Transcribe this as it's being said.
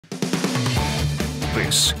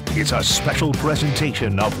This is a special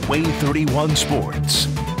presentation of Way 31 Sports.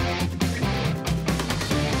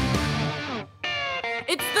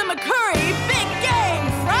 It's the McCurry Big Game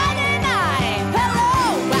Friday night.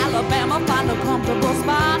 Hello, Alabama, find a comfortable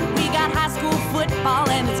spot. We got high school football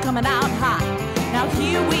and it's coming out hot. Now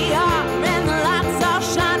here we are and the lights are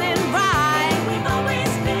shining bright. We've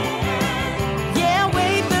always been. Yeah,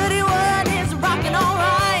 Way 31 is rocking all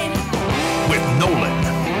right. With Nolan,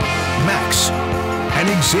 Max, and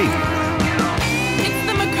Xavier. It's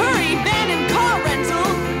the McCurry Van and Car Rental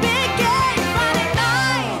Big Game Friday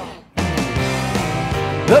night.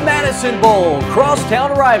 The Madison Bowl.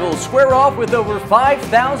 Crosstown rivals square off with over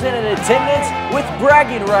 5,000 in attendance with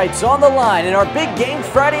bragging rights on the line in our Big Game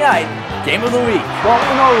Friday night Game of the Week. Well,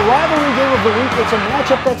 in our rivalry Game of the Week, it's a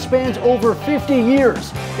matchup that spans over 50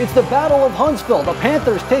 years. It's the Battle of Huntsville. The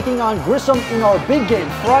Panthers taking on Grissom in our Big Game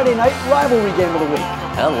Friday night rivalry Game of the Week.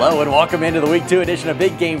 Hello and welcome into the Week 2 edition of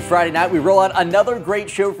Big Game Friday night. We roll out another great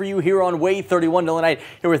show for you here on Way 31 tonight.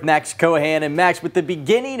 Here with Max Cohan. And Max, with the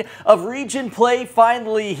beginning of region play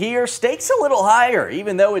finally here, stakes a little higher.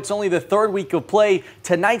 Even though it's only the third week of play,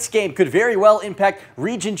 tonight's game could very well impact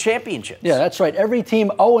region championships. Yeah, that's right. Every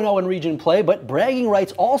team 0-0 in region play, but bragging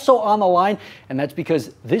rights also on the line. And that's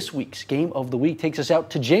because this week's Game of the Week takes us out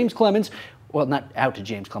to James Clemens. Well, not out to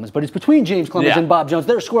James Clemens, but it's between James Clemens and Bob Jones.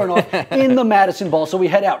 They're squaring off in the Madison Bowl. So we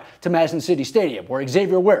head out to Madison City Stadium, where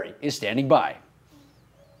Xavier Wary is standing by.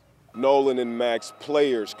 Nolan and Max,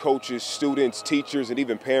 players, coaches, students, teachers, and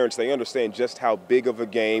even parents, they understand just how big of a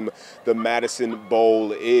game the Madison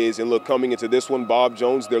Bowl is. And look, coming into this one, Bob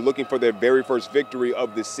Jones, they're looking for their very first victory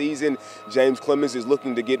of the season. James Clemens is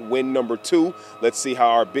looking to get win number 2. Let's see how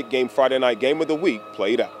our Big Game Friday night Game of the Week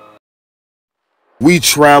played out. We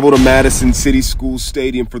travel to Madison City School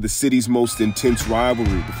Stadium for the city's most intense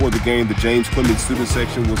rivalry. Before the game, the James Clemens student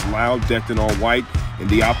section was loud, decked in all white. In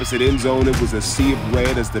the opposite end zone, it was a sea of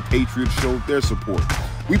red as the Patriots showed their support.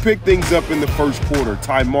 We picked things up in the first quarter.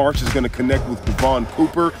 Ty Marsh is going to connect with Devon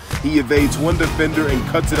Cooper. He evades one defender and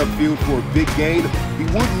cuts it upfield for a big gain. He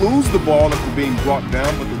would lose the ball after being brought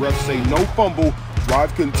down, but the refs say no fumble.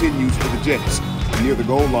 Drive continues for the Jets. Near the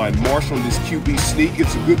goal line, Marsh on this QB sneak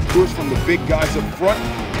gets a good push from the big guys up front.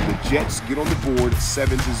 The Jets get on the board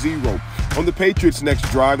 7-0. On the Patriots' next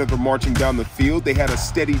drive, after marching down the field, they had a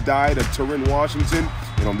steady diet of Turin Washington.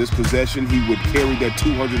 And on this possession, he would carry that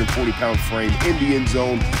 240-pound frame in the end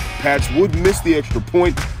zone. Pats would miss the extra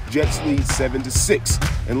point. Jets lead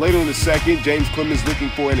 7-6. And later in the second, James Clemens looking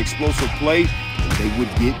for an explosive play, and they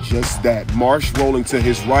would get just that. Marsh rolling to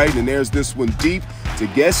his right, and there's this one deep to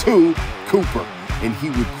guess who? Cooper. And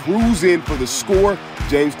he would cruise in for the score.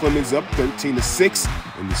 James Clemens up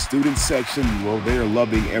 13-6. In the student section, well, they are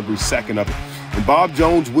loving every second of it. And Bob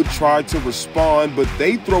Jones would try to respond, but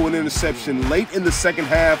they throw an interception late in the second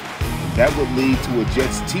half. That would lead to a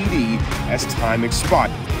Jets TD as time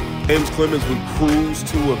expired. James Clemens would cruise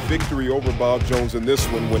to a victory over Bob Jones in this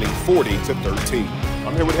one, winning 40-13.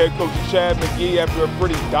 I'm here with head coach Chad McGee after a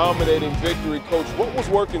pretty dominating victory. Coach, what was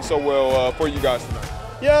working so well for you guys tonight?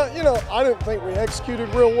 Yeah, you know, I didn't think we executed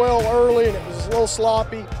real well early, and it was a little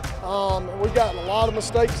sloppy. We've gotten a lot of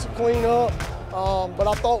mistakes to clean up, but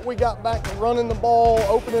I thought we got back to running the ball,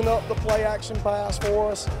 opening up the play action pass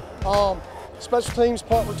for us. Special teams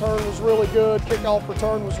punt return was really good. Kickoff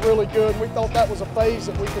return was really good. We thought that was a phase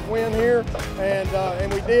that we could win here,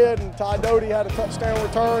 and we did. And Ty Doty had a touchdown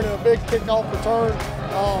return and a big kickoff return.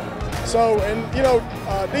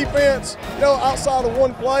 Defense, outside of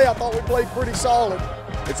one play, I thought we played pretty solid.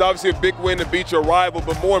 It's obviously a big win to beat your rival,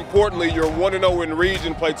 but more importantly, you're 1-0 in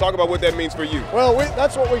region play. Talk about what that means for you. Well,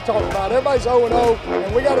 that's what we talk about. Everybody's 0-0,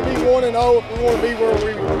 and we got to be 1-0 if we want to be where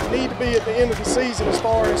we need to be at the end of the season as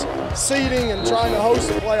far as seeding and trying to host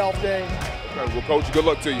a playoff game. Okay, well, Coach, good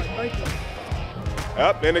luck to you. Thank you.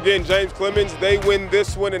 Yep, and again, James Clemens, they win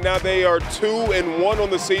this one, and now they are 2-1 on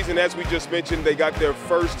the season. As we just mentioned, they got their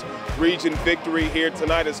first region victory here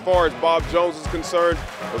tonight. As far as Bob Jones is concerned,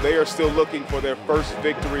 well, they are still looking for their first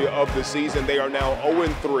victory of the season. They are now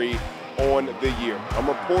 0-3 on the year. I'm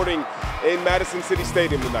reporting in Madison City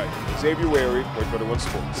Stadium tonight. Xavier Wary, Way 31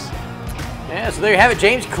 Sports. Yeah, so there you have it.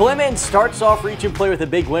 James Clemens starts off region play with a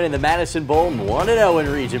big win in the Madison Bowl, 1-0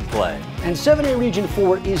 in region play. And 7A Region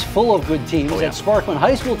 4 is full of good teams. At Sparkman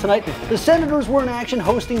High School tonight, the Senators were in action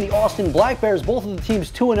hosting the Austin Black Bears. Both of the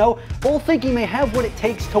teams 2-0, both thinking they have what it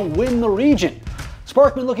takes to win the region.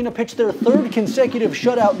 Sparkman looking to pitch their third consecutive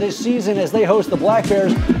shutout this season as they host the Black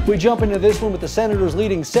Bears. We jump into this one with the Senators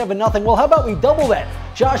leading 7-0. Well, how about we double that?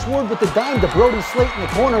 Josh Ward with the dime to Brody Slate in the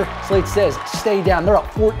corner. Slate says, stay down. They're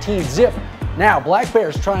up 14-0. Now, Black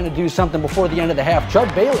Bears trying to do something before the end of the half.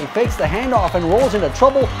 Judd Bailey fakes the handoff and rolls into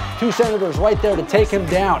trouble. Two Senators right there to take him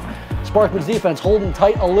down. Sparkman's defense holding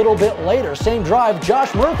tight a little bit later. Same drive,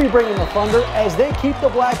 Josh Murphy bringing the thunder as they keep the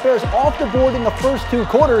Black Bears off the board in the first 2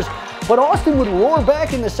 quarters. But Austin would roar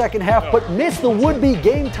back in the second half, but miss the would-be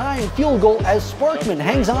game-tying field goal as Sparkman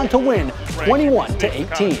hangs on to win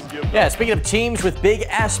 21-18. Yeah, speaking of teams with big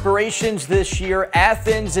aspirations this year,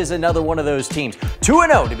 Athens is another one of those teams.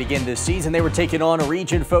 2-0 to begin this season. They were taking on a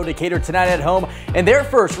region foe, Decatur, tonight at home in their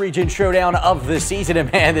first region showdown of the season.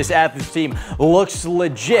 And man, this Athens team looks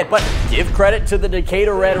legit. But give credit to the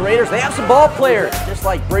Decatur Red Raiders. They have some ball players, just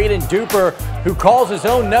like Braden Duper, who calls his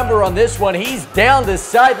own number on this one. He's down the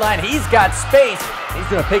sideline. He's got space. He's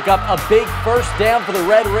going to pick up a big first down for the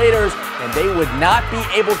Red Raiders, and they would not be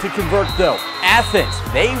able to convert, though. Athens,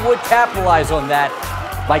 they would capitalize on that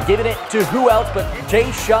by giving it to who else but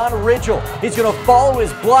Jay-Sean Ridgel. He's going to follow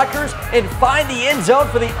his blockers and find the end zone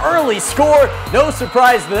for the early score. No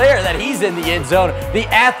surprise there that he's in the end zone. The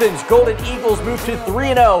Athens Golden Eagles move to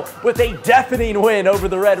 3-0 with a deafening win over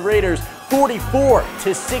the Red Raiders,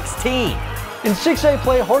 44-16. In 6A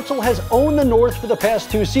play, Hartselle has owned the North for the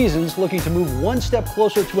past 2 seasons, looking to move one step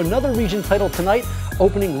closer to another region title tonight,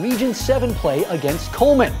 opening Region 7 play against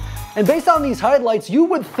Coleman. And based on these highlights, you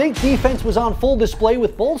would think defense was on full display,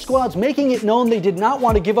 with both squads making it known they did not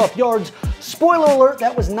want to give up yards. Spoiler alert,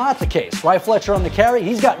 that was not the case. Rye Fletcher on the carry,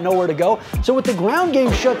 he's got nowhere to go. So with the ground game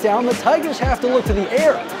shut down, the Tigers have to look to the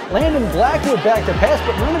air. Landon Blackwood back to pass,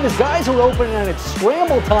 but none of his guys are open, and it's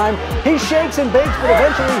scramble time. He shakes and bakes, but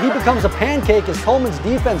eventually he becomes a pancake as Coleman's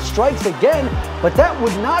defense strikes again. But that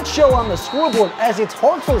would not show on the scoreboard, as it's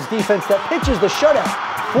Hartselle's defense that pitches the shutout,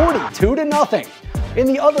 42-0. In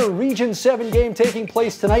the other Region 7 game taking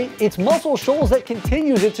place tonight, it's Muscle Shoals that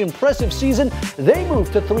continues its impressive season. They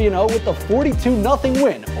move to 3-0 with a 42-0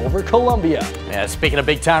 win over Columbia. Yeah, speaking of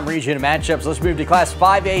big-time region matchups, let's move to Class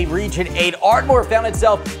 5A Region 8. Ardmore found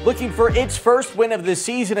itself looking for its first win of the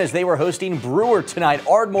season as they were hosting Brewer tonight.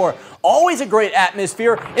 Ardmore, always a great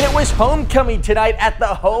atmosphere, and it was homecoming tonight at the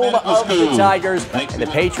home of the Tigers. And the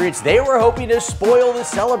Patriots, they were hoping to spoil the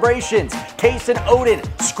celebrations. Kason Oden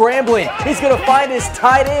scrambling. He's going to find his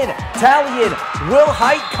tight end, Talion Will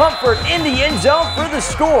Height Comfort in the end zone for the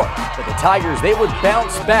score. But the Tigers, they would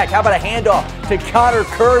bounce back. How about a handoff to Connor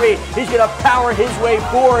Kirby? He's going to power his way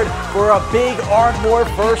forward for a big Ardmore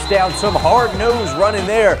first down. Some hard nose running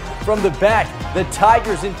there from the back. The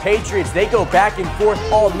Tigers and Patriots, they go back and forth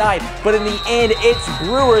all night, but in the end, it's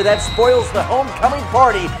Brewer that spoils the homecoming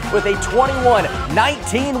party with a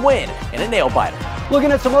 21-19 win in a nail-biter.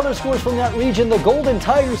 Looking at some other scores from that region, the Golden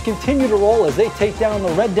Tigers continue to roll as they take down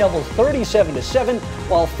the Red Devils 37-7,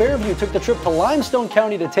 while Fairview took the trip to Limestone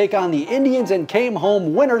County to take on the Indians and came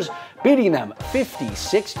home winners, beating them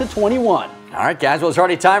 56-21. All right, guys, well, it's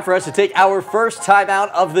already time for us to take our first timeout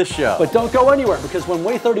of the show. But don't go anywhere, because when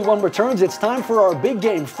Way 31 returns, it's time for our big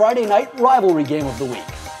game Friday night rivalry game of the week.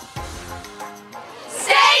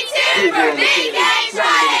 Stay tuned for Big Game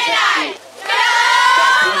Friday night. Go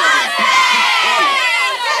Mustangs!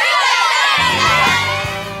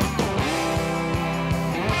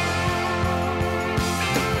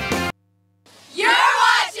 You're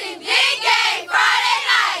watching Big Game Friday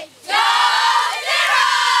night. Go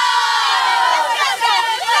Zeros!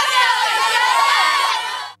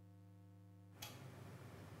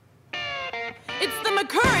 It's the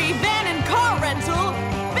McCurry Van and Car Rental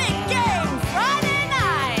Big Game Friday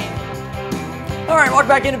night. All right, welcome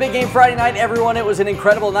back into Big Game Friday night, everyone. It was an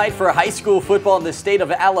incredible night for high school football in the state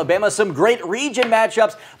of Alabama. Some great region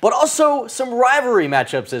matchups, but also some rivalry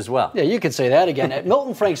matchups as well. Yeah, you could say that again. At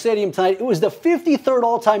Milton Frank Stadium tonight, it was the 53rd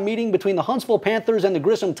all-time meeting between the Huntsville Panthers and the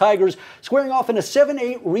Grissom Tigers, squaring off in a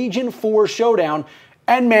 7-8 Region 4 showdown.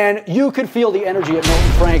 And man, you could feel the energy at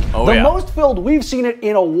Milton Frank. The most filled we've seen it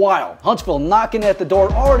in a while. Huntsville knocking at the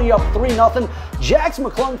door, already up 3-0. Jax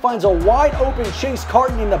McClung finds a wide open Chase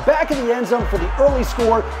Carton in the back of the end zone for the early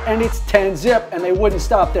score, and it's 10-zip, and they wouldn't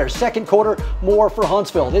stop there. Second quarter, more for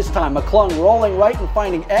Huntsville. This time, McClung rolling right and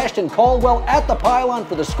finding Ashton Caldwell at the pylon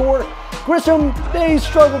for the score. Grissom, they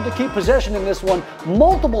struggled to keep possession in this one.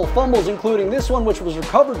 Multiple fumbles, including this one, which was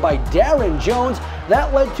recovered by Darren Jones.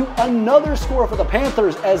 That led to another score for the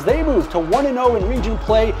Panthers as they move to 1-0 in region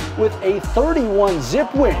play with a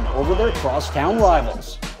 31-zip win over their crosstown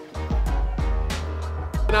rivals.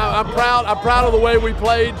 I'm proud of the way we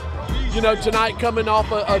played, you know, tonight, coming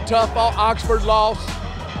off a tough Oxford loss.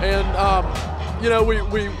 And, you know,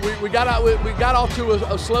 we got off to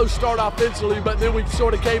a slow start offensively, but then we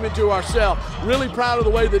sort of came into ourselves. Really proud of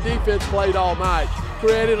the way the defense played all night.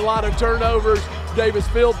 Created a lot of turnovers, Davis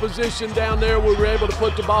field position down there. We were able to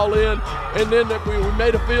put the ball in, and then we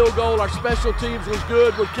made a field goal. Our special teams was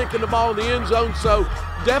good. We're kicking the ball in the end zone, so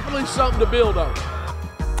definitely something to build on.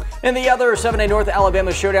 In the other 7A North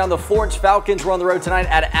Alabama showdown, the Florence Falcons were on the road tonight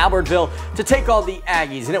at Albertville to take on the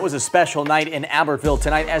Aggies. And it was a special night in Albertville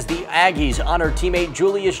tonight as the Aggies honored teammate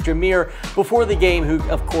Julius Jameer before the game, who,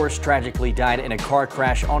 of course, tragically died in a car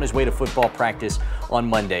crash on his way to football practice on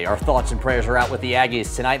Monday. Our thoughts and prayers are out with the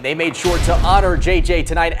Aggies tonight. They made sure to honor JJ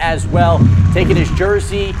tonight as well, taking his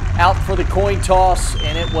jersey out for the coin toss,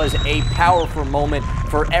 and it was a powerful moment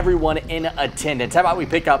for everyone in attendance. How about we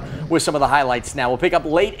pick up with some of the highlights now? We'll pick up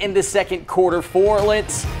late in the second quarter.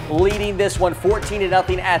 Florence leading this one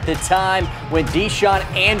 14-0 at the time when Deshaun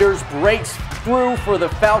Anders breaks through for the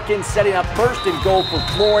Falcons, setting up first and goal for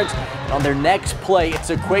Florence. And on their next play, it's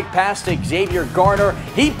a quick pass to Xavier Garner.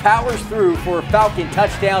 He powers through for a Falcon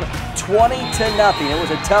touchdown, 20-0. It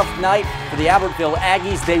was a tough night for the Albertville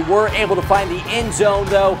Aggies. They were able to find the end zone,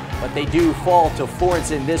 though, but they do fall to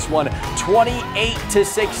Florence in this one.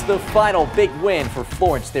 28-6, the final. Big win for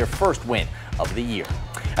Florence, their first win of the year.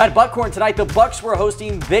 At Buckhorn tonight, the Bucks were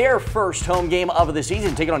hosting their first home game of the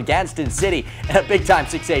season, taking on Gadsden City in a big-time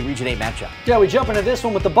 6A Region 8 matchup. Yeah, we jump into this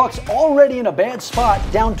one with the Bucks already in a bad spot,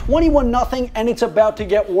 down 21-0, and it's about to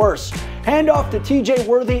get worse. Handoff to TJ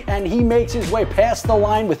Worthy, and he makes his way past the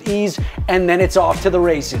line with ease, and then it's off to the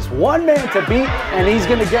races. One man to beat, and he's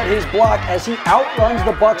going to get his block as he outruns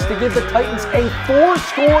the Bucks to give the Titans a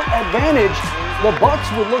 4-score advantage. The Bucks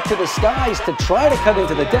would look to the skies to try to cut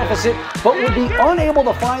into the deficit, but would be unable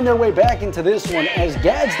to find their way back into this one as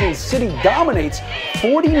Gadsden City dominates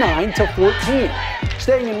 49-14.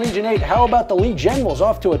 Staying in Region 8, how about the Lee Generals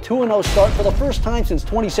off to a 2-0 start for the first time since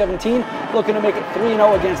 2017, looking to make it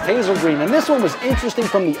 3-0 against Hazel Green. And this one was interesting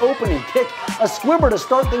from the opening kick. A squibber to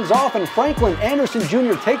start things off, and Franklin Anderson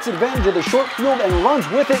Jr. takes advantage of the short field and runs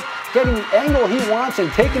with it, getting the angle he wants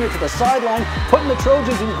and taking it to the sideline, putting the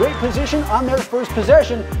Trojans in great position on their first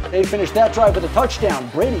possession. They finish that drive with a touchdown.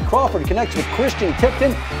 Brady Crawford connects with Christian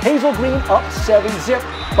Tipton. Hazel Green up 7-zip,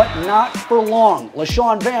 but not for long.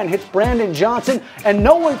 LaShawn Van hits Brandon Johnson, and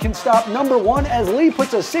no one can stop number one as Lee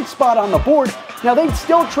puts a 6th spot on the board. Now they'd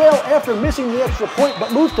still trail after missing the extra point,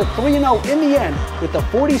 but move to 3-0 in the end with the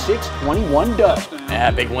 46-21 dub. Yeah,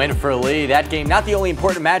 big win for Lee. That game, not the only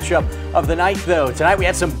important matchup of the night, though. Tonight we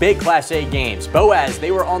had some big Class A games. Boaz,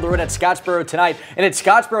 they were on the road at Scottsboro tonight, and it's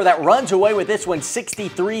Scottsboro that runs away with this one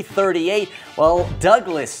 63-38. Well,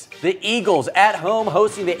 Douglas, the Eagles, at home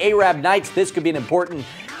hosting the Arab Knights. This could be an important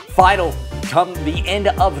final come the end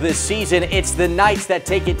of the season. It's the Knights that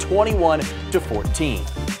take it 21-14.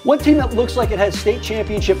 One team that looks like it has state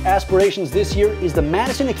championship aspirations this year is the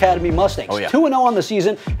Madison Academy Mustangs. Oh, yeah. 2-0 on the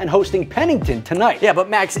season and hosting Pennington tonight. Yeah, but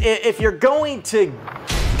Max, if you're going to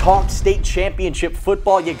talk state championship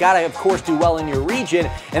football, you gotta, of course, do well in your region,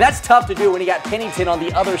 and that's tough to do when you got Pennington on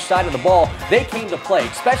the other side of the ball. They came to play,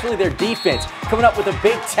 especially their defense, coming up with a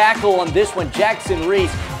big tackle on this one. Jackson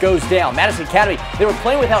Reese goes down. Madison Academy, they were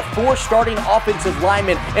playing without 4 starting offensive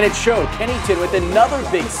linemen, and it showed. Pennington with another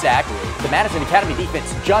big sack. The Madison Academy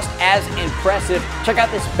defense just as impressive. Check out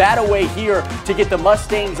this bat away here to get the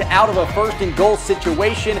Mustangs out of a first and goal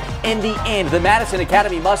situation. In the end, the Madison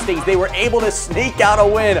Academy Mustangs, they were able to sneak out a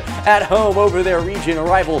win at home over their region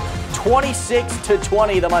rival.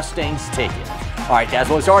 26-20, the Mustangs take it. All right, guys,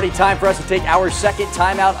 well, it's already time for us to take our second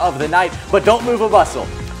timeout of the night, but don't move a muscle.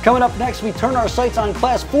 Coming up next, we turn our sights on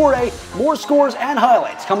Class 4A. More scores and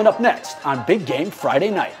highlights coming up next on Big Game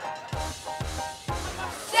Friday night.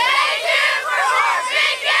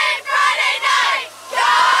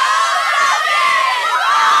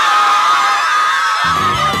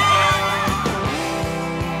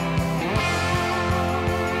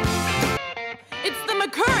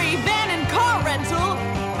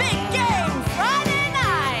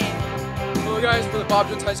 Guys, for the Bob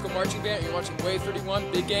Jones High School Marching Band, you're watching Wave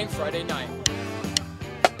 31 Big Game Friday night.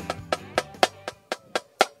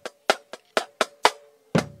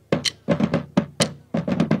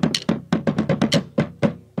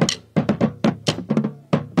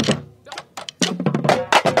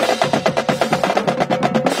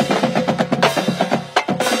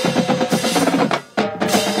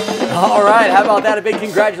 All right, how about that? A big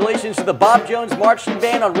congratulations to the Bob Jones Marching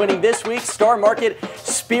Band on winning this week's Star Market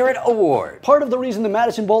Spirit Award. Part of the reason the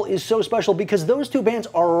Madison Bowl is so special because those two bands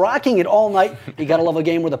are rocking it all night. You gotta love a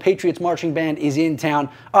game where the Patriots Marching Band is in town.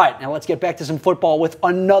 All right, now let's get back to some football with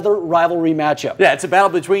another rivalry matchup. Yeah, it's a battle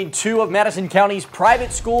between two of Madison County's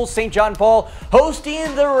private schools. St. John Paul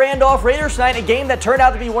hosting the Randolph Raiders tonight, a game that turned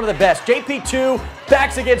out to be one of the best. JP2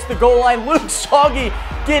 backs against the goal line. Luke Soggy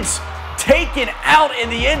gets taken out in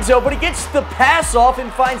the end zone, but he gets the pass off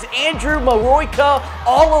and finds Andrew Maroika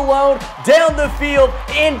all alone down the field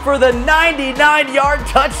in for the 99-yard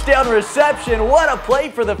touchdown reception. What a play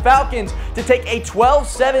for the Falcons to take a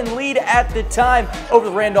 12-7 lead at the time over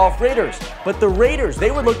the Randolph Raiders. But the Raiders,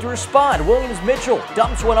 they would look to respond. Williams Mitchell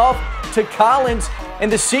dumps one off to Collins,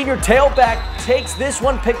 and the senior tailback takes this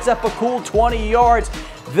one, picks up a cool 20 yards.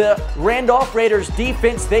 The Randolph Raiders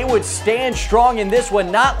defense, they would stand strong in this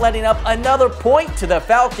one, not letting up another point to the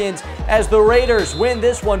Falcons as the Raiders win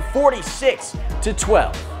this one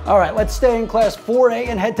 46-12. All right, let's stay in Class 4A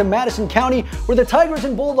and head to Madison County, where the Tigers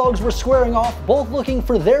and Bulldogs were squaring off, both looking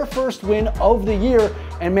for their first win of the year.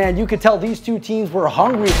 And man, you could tell these two teams were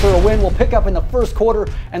hungry for a win. We'll pick up in the first quarter,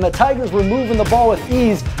 and the Tigers were moving the ball with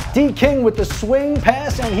ease. D. King with the swing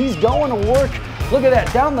pass, and he's going to work. Look at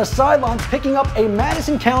that, down the sidelines, picking up a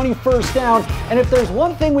Madison County first down. And if there's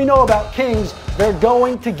one thing we know about Kings, they're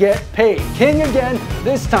going to get paid. King again,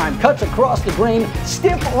 this time cuts across the grain,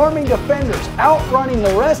 stiff-arming defenders, outrunning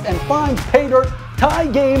the rest, and finds pay dirt. Tie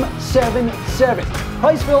game 7-7.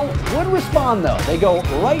 Priceville would respond though. They go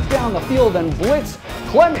right down the field and blitz.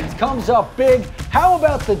 Clemens comes up big. How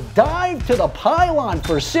about the dive to the pylon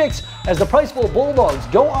for 6 as the Priceville Bulldogs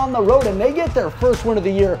go on the road and they get their first win of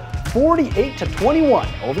the year,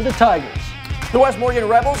 48-21 over the Tigers. The West Morgan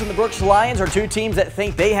Rebels and the Brooks Lions are two teams that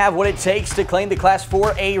think they have what it takes to claim the Class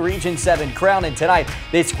 4A Region 7 crown, and tonight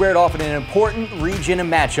they squared off in an important region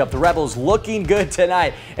matchup. The Rebels looking good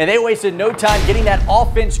tonight, and they wasted no time getting that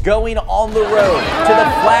offense going on the road. To the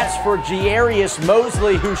flats for Giarius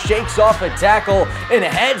Mosley, who shakes off a tackle and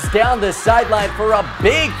heads down the sideline for a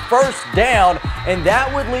big first down, and that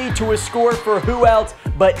would lead to a score for who else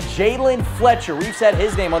but Jalen Fletcher. We've said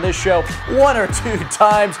his name on this show 1 or 2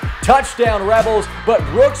 times. Touchdown Rebels, but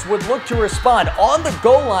Brooks would look to respond on the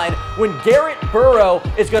goal line when Garrett Burrow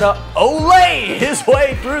is going to olay his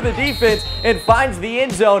way through the defense and finds the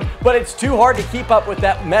end zone, but it's too hard to keep up with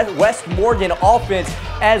that West Morgan offense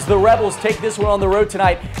as the Rebels take this one on the road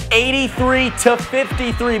tonight,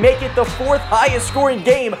 83-53, make it the 4th highest scoring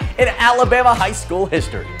game in Alabama high school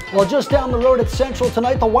history. Well, just down the road at Central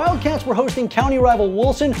tonight, the Wildcats were hosting county rival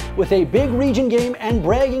Wilson with a big region game and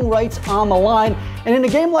bragging rights on the line. And in a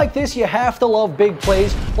game like this, you have to love big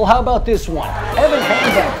plays. Well, how about this one? Evan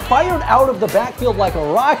Hanback fired out of the backfield like a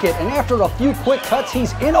rocket, and after a few quick cuts,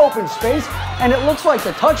 he's in open space, and it looks like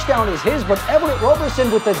the touchdown is his, but Everett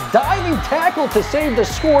Roberson with the diving tackle to save the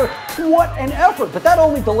score. What an effort, but that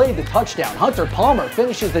only delayed the touchdown. Hunter Palmer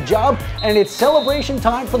finishes the job, and it's celebration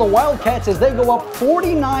time for the Wildcats as they go up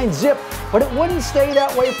 49-zip, but it wouldn't stay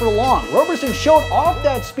that way for long. Roberson showed off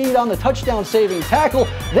that speed on the touchdown-saving tackle,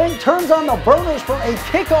 then turns on the burners for a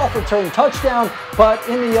kickoff return touchdown, but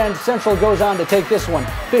in the end, Central goes on to take this one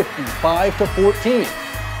 55-14.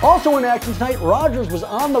 Also in action tonight, Rogers was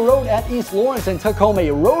on the road at East Lawrence and took home a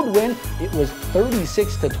road win. It was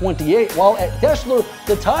 36-28, while at Deschler,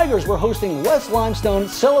 the Tigers were hosting West Limestone,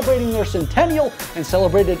 celebrating their centennial, and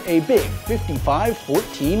celebrated a big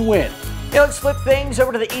 55-14 win. Let's flip things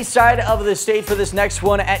over to the east side of the state for this next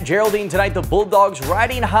one. At Geraldine tonight, the Bulldogs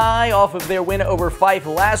riding high off of their win over Fife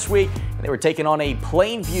last week. They were taking on a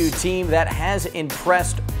Plainview team that has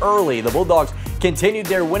impressed early. The Bulldogs continued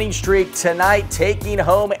their winning streak tonight, taking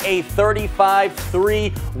home a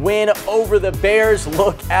 35-3 win over the Bears.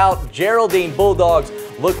 Look out, Geraldine Bulldogs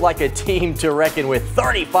look like a team to reckon with.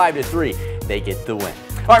 35-3, they get the win.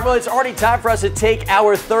 All right, well, it's already time for us to take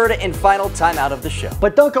our third and final time out of the show.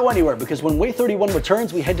 But don't go anywhere, because when Way 31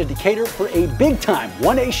 returns, we head to Decatur for a big-time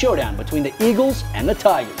 1A showdown between the Eagles and the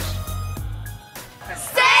Tigers.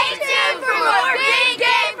 Stay tuned for more Big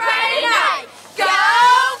Game Friday night. Go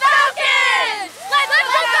Falcons! Let's go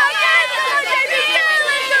Falcons!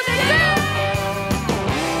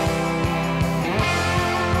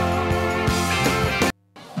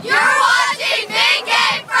 You're watching Big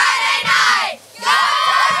Game Friday night. Go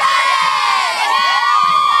Falcons!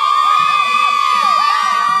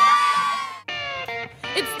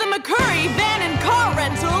 It's the McCurry Van and Car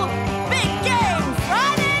Rental Big Game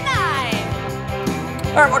Friday night.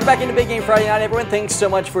 All right, welcome back into Big Game Friday night, everyone. Thanks so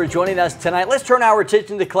much for joining us tonight. Let's turn our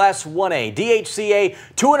attention to Class 1A. DHCA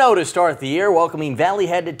 2-0 to start the year, welcoming Valley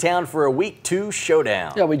Head to town for a Week 2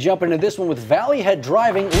 showdown. Yeah, we jump into this one with Valley Head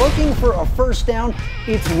driving, looking for a first down.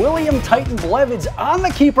 It's William Titan Blevins on the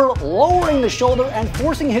keeper, lowering the shoulder and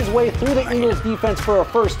forcing his way through the Eagles defense for a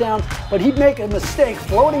first down, but he'd make a mistake,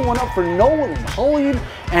 floating one up for Nolan Hollian,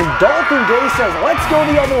 and Dalton Gay says, let's go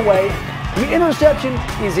the other way. The interception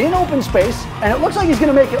is in open space, and it looks like he's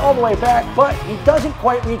going to make it all the way back, but he doesn't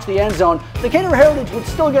quite reach the end zone. Decatur Heritage would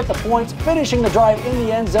still get the points, finishing the drive in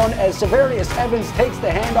the end zone as Severius Evans takes the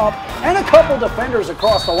handoff and a couple defenders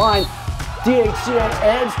across the line. DHCA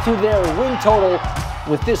adds to their win total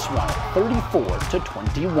with this one,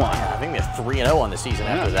 34-21. I think they're 3-0 on the season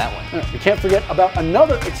after that one. We can't forget about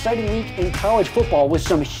another exciting week in college football with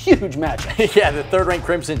some huge matchups. Yeah, the third-ranked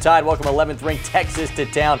Crimson Tide welcome 11th-ranked Texas to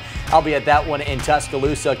town. I'll be at that one in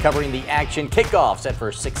Tuscaloosa covering the action. Kickoff set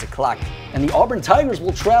for 6 o'clock. And the Auburn Tigers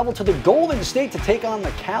will travel to the Golden State to take on the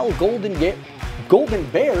Cal Golden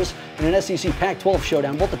Bears in an SEC Pac-12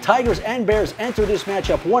 showdown. Both the Tigers and Bears enter this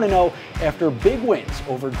matchup 1-0 after big wins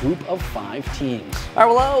over a group of 5 teams. All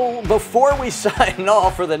right, well, before we sign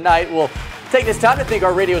off for the night, we'll take this time to thank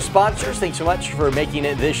our radio sponsors. Thanks so much for making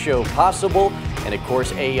this show possible. And, of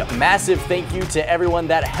course, a massive thank you to everyone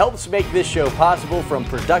that helps make this show possible, from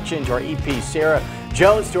production to our EP, Sarah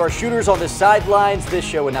Jones, to our shooters on the sidelines. This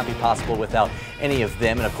show would not be possible without any of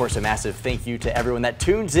them. And, of course, a massive thank you to everyone that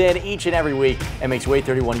tunes in each and every week and makes Way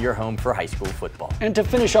 31 your home for high school football. And to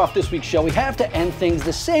finish off this week's show, we have to end things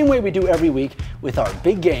the same way we do every week with our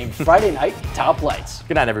big game Friday night top lights.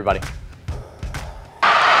 Good night, everybody.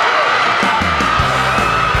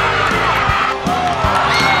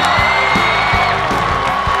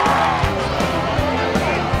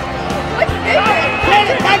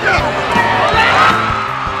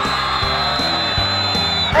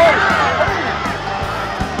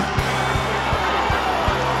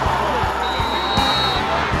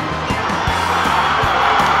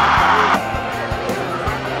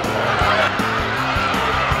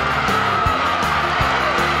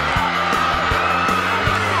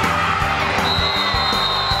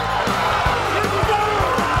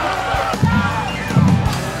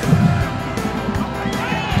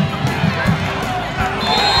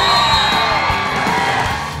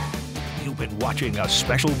 A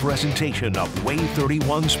special presentation of Way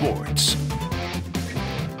 31 Sports.